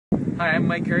Hi, I'm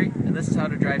Mike Curry, and this is how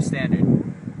to drive standard.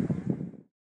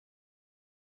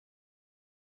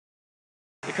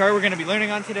 The car we're going to be learning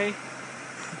on today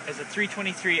is a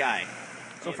 323i.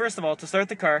 So first of all, to start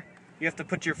the car, you have to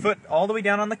put your foot all the way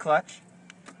down on the clutch,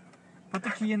 put the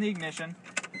key in the ignition,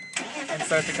 and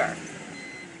start the car.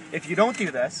 If you don't do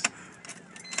this,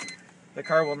 the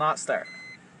car will not start.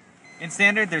 In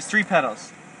standard, there's 3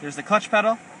 pedals. There's the clutch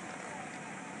pedal,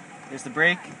 there's the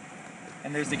brake,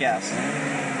 and there's the gas.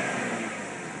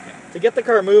 To get the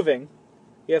car moving,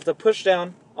 you have to push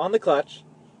down on the clutch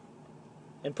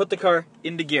and put the car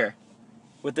into gear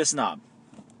with this knob.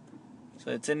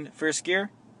 So it's in first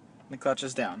gear, and the clutch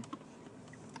is down.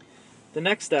 The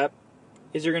next step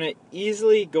is you're going to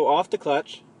easily go off the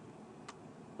clutch,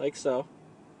 like so,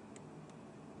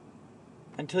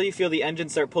 until you feel the engine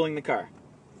start pulling the car.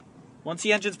 Once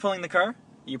the engine's pulling the car,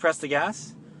 you press the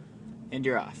gas, and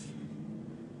you're off.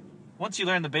 Once you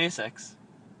learn the basics,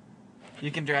 you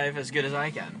can drive as good as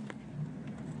I can.